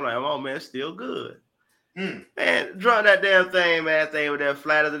fizzing up. I'm like, oh man, it's still good. Man, drunk that damn thing, man. That thing was that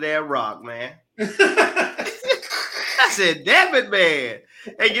flat as a damn rock, man. I said, damn it, man.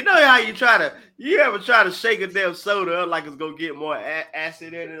 And you know how you ever try to shake a damn soda up like it's gonna get more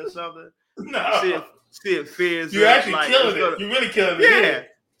acid in it or something? No. See it fizz. You're actually killing it. You're really killing it. Yeah.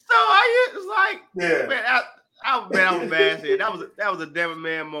 So I was like, man, I was bad. That was a Dammitt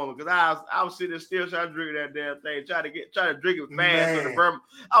Mannn moment because I was sitting there still trying to drink that damn thing, trying to drink it fast so the burn.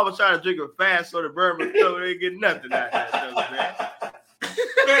 I was trying to drink it fast so the burn so they get nothing out of that,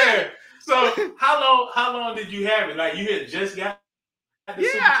 man. So how long did you have it? Like you had just got the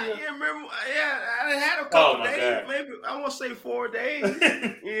remember? Yeah, I had a couple days, maybe I want to say 4 days, and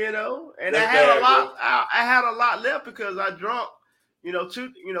I had a lot. I had a lot left because I drunk. A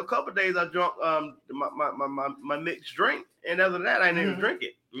couple of days I drunk my mixed drink, and other than that, I didn't drink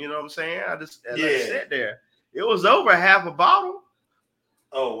it. You know what I'm saying? I just sat there. It was over half a bottle.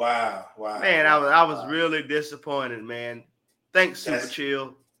 Oh wow! Man, I was really disappointed, man. Thanks, Super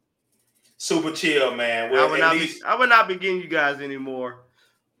Chill. Super Chill, man. Well, I would not be getting you guys anymore.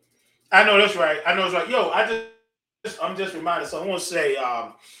 I know that's right. Yo, I'm just reminded. So I want to say,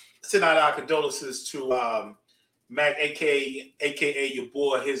 send out our condolences to Mac, aka your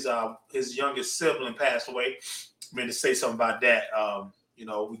boy. His youngest sibling passed away. I mean to say something about that.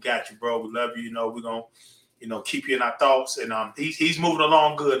 We got you, bro. We love you. We're gonna, keep you in our thoughts. And he's moving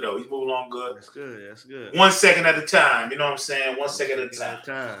along good though. He's moving along good. That's good. 1 second at a time. You know what I'm saying? 1 second at a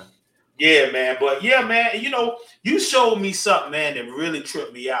time. Yeah, man. But yeah, man. You showed me something, man, that really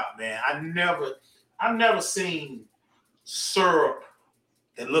tripped me out, man. I've never seen syrup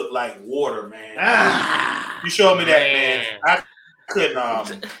that looked like water, man. You showed me that, man. I couldn't. I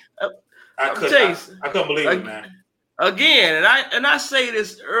couldn't believe it, man. Again, and I say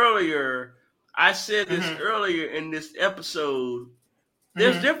this earlier. I said this earlier in this episode.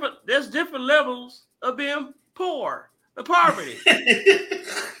 There's different levels of being poor, the poverty.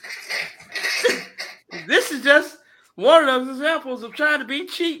 This is just one of those examples of trying to be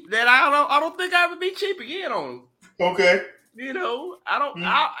cheap that I don't think I would be cheap again on. Okay. I don't.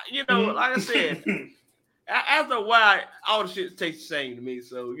 Like I said, after a while, all the shit tastes the same to me.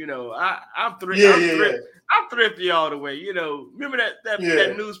 So I'm thrifty. I'm thrifty all the way. Remember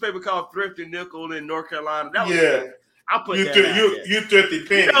that newspaper called Thrifty Nickel in North Carolina? That was I put you that you thrifty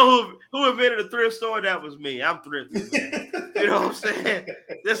penny. You know who invented a thrift store? That was me. I'm thrifty. You know what I'm saying?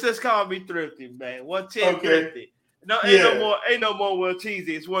 Just call me thrifty, man. 110 thrifty. No, ain't no more 1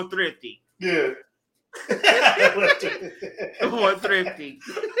 cheesy. It's 1 thrifty. Yeah. 1 thrifty.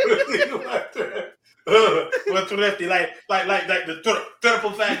 1 thrifty, like the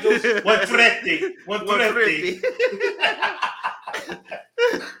triple factors. 1 thrifty. 1 thrifty.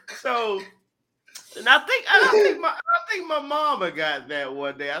 So, and I think my mama got that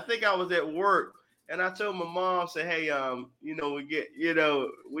one day. I think I was at work and I told my mom, say, hey, will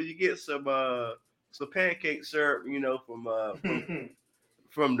you get some pancake syrup,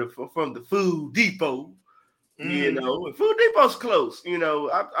 from the Food Depot, and Food Depot's close.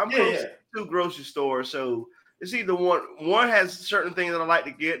 I'm close to 2 grocery stores, so it's either one has certain things that I like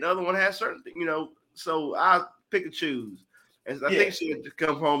to get, the other one has certain things, so I pick and choose. And I think she had to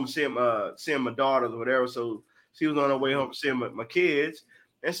come home and see my daughters or whatever, so she was on her way home to see my kids,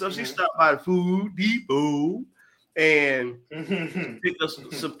 and so she stopped by the Food Depot and picked up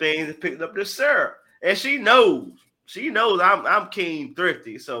some things and picked up the syrup, and she knows I'm keen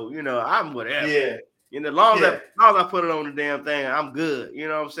thrifty, so I'm whatever. And as long as I put it on the damn thing, I'm good. You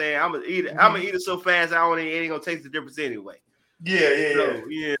know what I'm saying? I'm gonna eat it. I'm gonna eat it so fast it ain't gonna taste the difference anyway.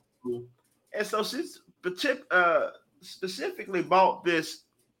 Yeah. And so she's specifically bought this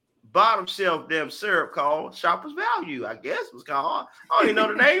bottom shelf damn syrup called Shoppers Value, I guess it was called. I don't even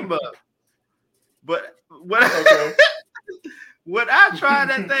know the name of it. But when I tried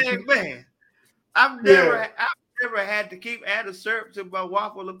that thing, man, I've never had to keep adding syrup to my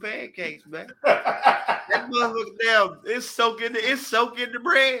waffle and pancakes, man. That motherfucker down, it's soaking the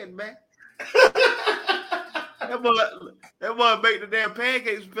bread, man. That boy make the damn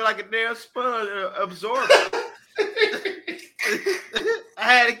pancakes feel like a damn sponge absorb it. I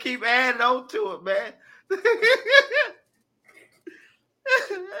had to keep adding on to it, man.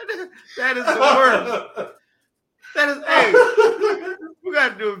 That is the worst. That is, hey, we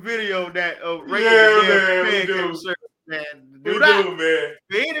gotta do a video of that. We do. Syrup, man. We do, man.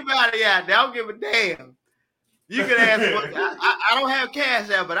 For anybody out there, I don't give a damn. You can ask. I don't have cash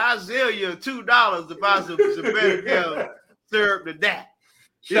out, but I'll sell you $2 to buy some better damn syrup than that.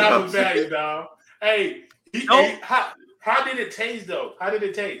 Shoppers Value, dog. Hey, how did it taste though? How did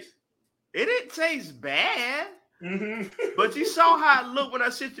it taste? It didn't taste bad. Mm-hmm. But you saw how it looked when I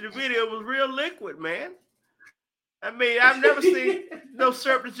sent you the video. It was real liquid, man. I mean, I've never seen no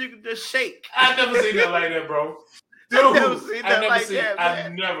syrup that you can just shake. I've never seen that like that, bro. Dude, I've never seen that like that,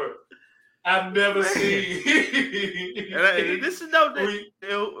 man. I've never seen. This is no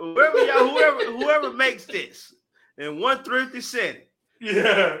whoever makes this in one thrifty setting.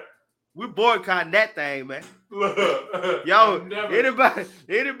 Yeah, we boycotting that thing, man. Look, y'all, anybody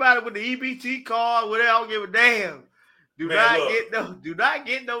with the EBT card, whatever, I don't give a damn. Do not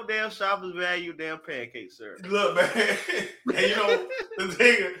get no damn Shoppers Value damn pancake syrup. Look, man, and you know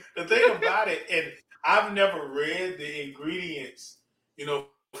the thing about it, and I've never read the ingredients, you know,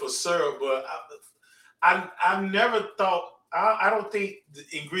 for syrup, but I've never thought. I don't think the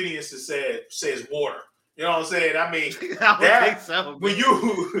ingredients says water. You know what I'm saying? I mean, I don't think so. When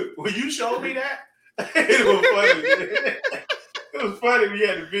you showed me that, it was funny. It was funny when you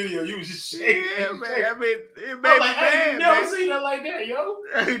had the video. You was just shaking. Yeah, man. I mean, it made me mad, I never seen that like that, yo.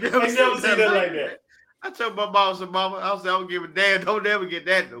 I never seen that like that. I told my boss and mama, I said, I don't give a damn. Don't ever get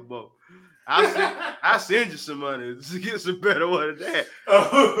that no more. I'll send you some money to get some better one than that.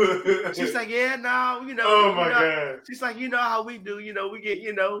 Oh. She's like, yeah, no, you know. Oh my God. She's like, you know how we do, you know, we get,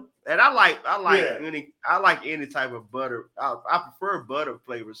 you know, and I like any type of butter. I prefer butter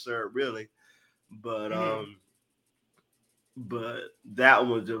flavored syrup, really, but but that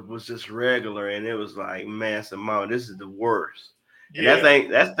one was just regular, and it was like, man, Simone, this is the worst. Yeah.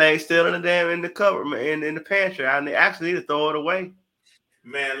 And that thing's still in the cupboard, in the pantry. I actually need to throw it away.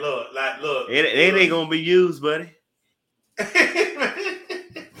 Man, look. It ain't gonna be used, buddy.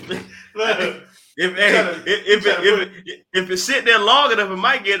 Look, if it's sitting there long enough, it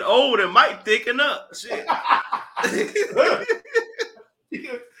might get old. It might thicken up. Shit.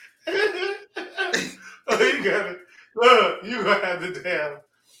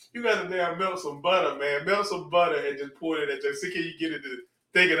 You gotta damn melt some butter, man. Melt some butter and just pour it in there. See, can you get it to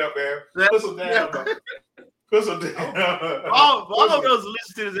thicken up, man? Put some damn. Put some damn. All of those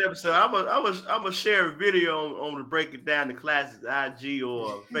listen to this episode. I'm gonna share a video on to break it down to classics IG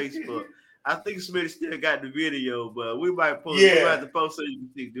or Facebook. I think somebody still got the video, but we might post. Yeah. We might have to post so you can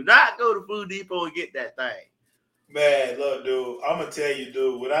see. Do not go to Food Depot and get that thing. Man, look, dude. I'm gonna tell you,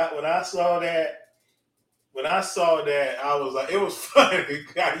 dude. When I saw that. I was like, it was funny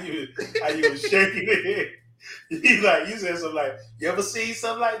how you was shaking it. You said something like, you ever seen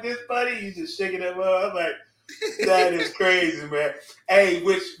something like this, buddy? You just shaking that mother. I'm like, that is crazy, man. Hey,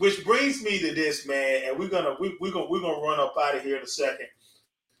 which brings me to this, man, and we're gonna run up out of here in a second.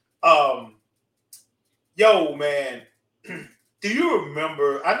 Yo, man, do you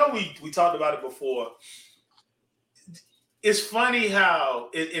remember? I know we talked about it before. It's funny how,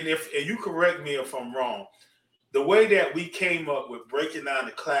 and you correct me if I'm wrong, the way that we came up with breaking down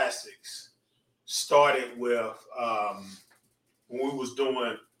the classics started with when we was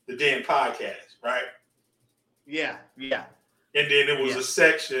doing the damn podcast, right? Yeah. And then there was a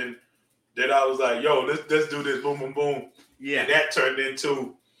section that I was like, yo, let's do this, boom, boom, boom. Yeah. And that turned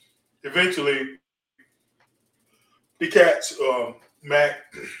into, eventually, the cats, Mac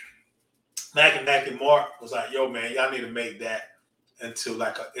and Mark was like, yo, man, y'all need to make that into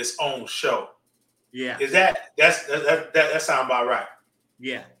like its own show. Yeah. Is that sound about right?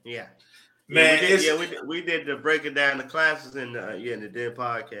 Yeah. Man, we did the breaking down the classes in the Dead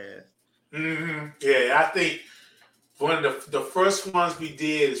podcast. Mm-hmm. Yeah, I think one of the first ones we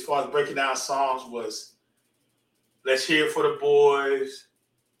did as far as breaking down songs was Let's Hear It for the Boys,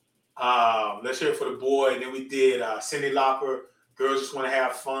 Let's Hear It for the Boy. And then we did Cyndi Lauper, Girls Just Want to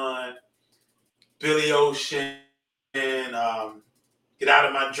Have Fun. Billy Ocean, and Get Out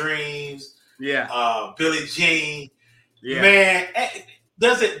of My Dreams. Yeah. Billie Jean. Yeah. Man,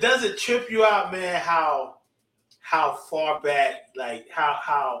 does it trip you out, man, how far back, like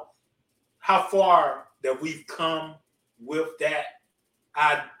how far that we've come with that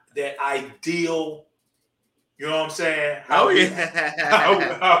ideal, you know what I'm saying?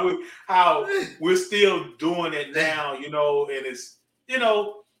 How we're still doing it now, you know, and it's, you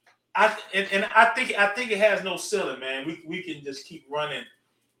know, I think it has no ceiling, man. We can just keep running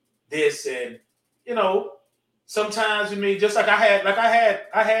this, and you know, sometimes, I mean, just like I had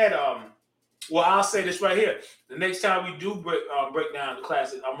well, I'll say this right here. The next time we do break down the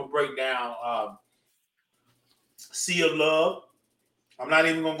classic, I'm gonna break down Sea of Love. I'm not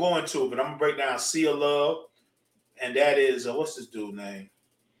even gonna go into it, but I'm gonna break down Sea of Love, and that is what's this dude's name?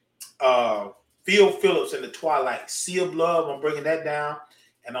 Phil Phillips and the Twilight. Sea of Love. I'm breaking that down,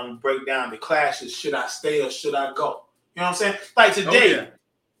 and I'm gonna break down the Clash's Should I Stay or Should I Go? You know what I'm saying? Like today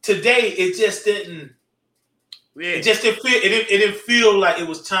it just didn't. Yeah. It just didn't feel. It didn't feel like it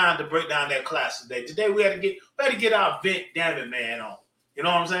was time to break down that class today. Today we had to get our vent Dammitt Mannn on. You know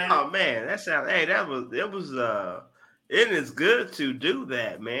what I'm saying? Oh man, it is good to do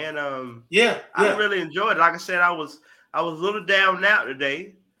that, man. I really enjoyed it. Like I said, I was a little down and out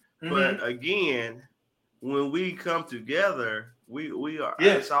today, but again, when we come together, we are.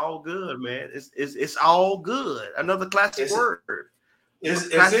 Yeah. It's all good, man. It's all good. Another classic word.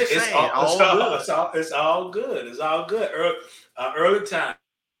 It's all good. It's all good. Early time.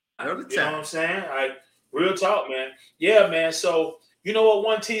 You know what I'm saying? Like, real talk, man. Yeah, man. So you know what?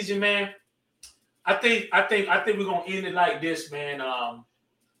 One teasing, man. I think we're gonna end it like this, man.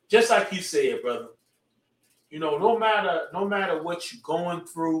 Just like you said, brother. You know, no matter what you're going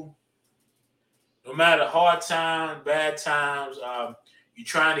through, no matter hard times, bad times, you're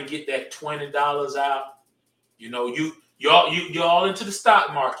trying to get that $20 out. You know, you're all into the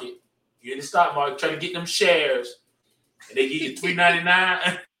stock market. You're in the stock market trying to get them shares, and they give you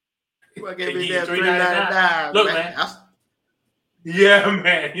 $3.99. Well, give me that $3.99. Look, man. Yeah,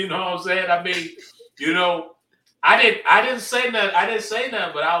 man. You know what I'm saying? I mean, you know, I didn't say nothing.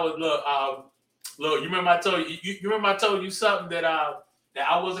 But I was look. You remember I told you? You remember I told you something that I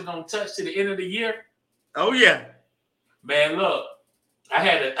wasn't gonna touch to the end of the year? Oh yeah, man. Look, I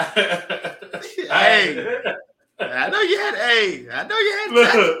had it. I know you had. I know you had.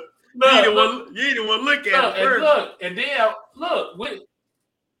 You didn't want to look at it first. And then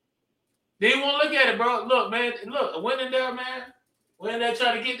they didn't want to look at it, bro. Look, man. Look, I went in there, man. Went in there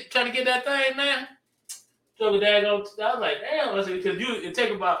trying to get that thing, man. So the dad I was like, damn. I said, because it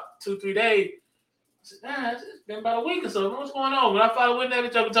take about 2-3 days. I said, man, it's been about a week or so. What's going on? When I finally went there,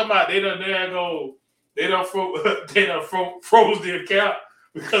 talking about they done froze the account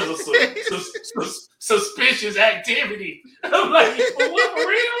because of suspicious activity. I'm like, for what, for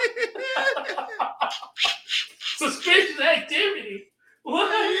real? Suspicious activity?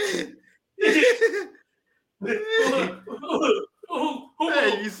 What?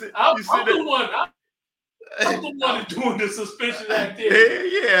 I'm the one doing the suspicious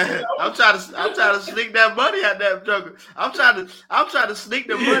activity. Yeah. I'm trying to sneak that money out that joker. I'm trying to sneak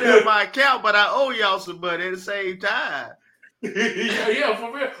the money out of my account, but I owe y'all some money at the same time. yeah,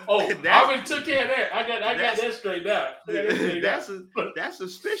 for real. Oh, I already took care of that. I got that straight out. That's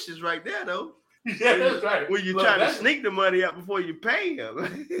suspicious right there, though. Yeah, that's right. When you're trying to sneak the money out before you pay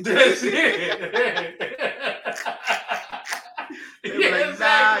him. That's it.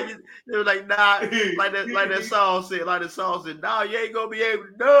 They were like, nah, like that song said, nah, you ain't gonna be able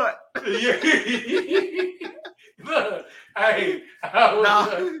to do it. Look, hey,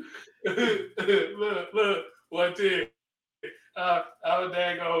 look, one thing. I was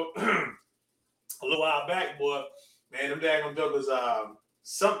daggone a little while back, boy. Man, them daggone jokers.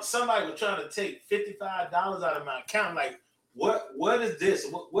 Somebody was trying to take $55 out of my account. Like, what is this?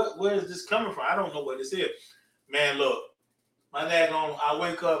 Where is this coming from? I don't know what this is. Man, look. My daggone, I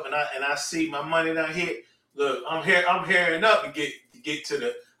wake up and I see my money down here. Look, I'm hurrying up to get to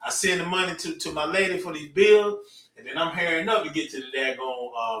the. I send the money to my lady for these bills, and then I'm hurrying up to get to the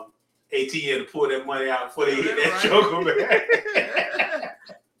daggone ATM to pull that money out before they hit that joker, man.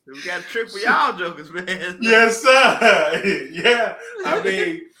 We got a trick for y'all jokers, man. Yes, sir. Yeah, I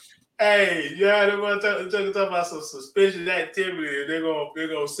mean, hey, yeah, they're gonna talk about some suspicious activity, and they're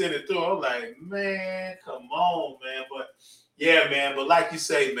gonna send it through. I'm like, man, come on, man, but. Yeah, man. But like you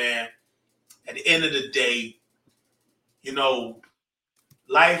say, man, at the end of the day, you know,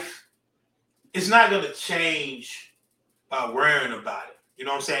 life is not going to change by worrying about it. You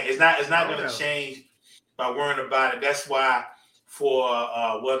know what I'm saying? It's not going to change by worrying about it. That's why for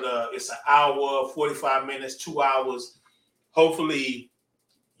whether it's an hour, 45 minutes, 2 hours, hopefully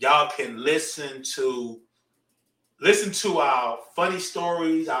y'all can listen to our funny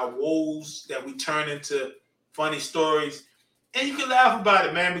stories, our woes that we turn into funny stories, and you can laugh about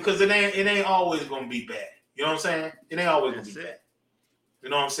it, man, because it ain't always gonna be bad. You know what I'm saying? It ain't always gonna be bad. You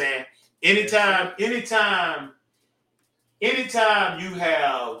know what I'm saying? Anytime you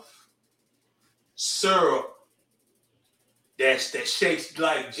have syrup that shakes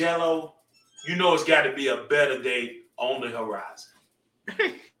like Jell-O, you know it's got to be a better day on the horizon.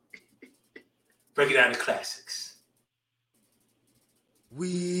 Break it down to classics.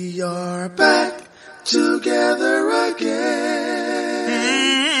 We are back together again.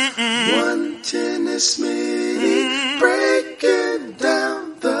 One tennis meeting, breaking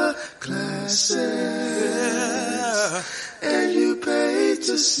down the classics. And you paid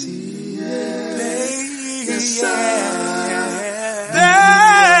to see it. Yes,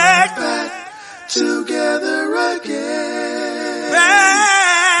 back together again.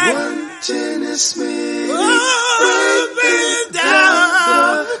 One tennis meeting, breaking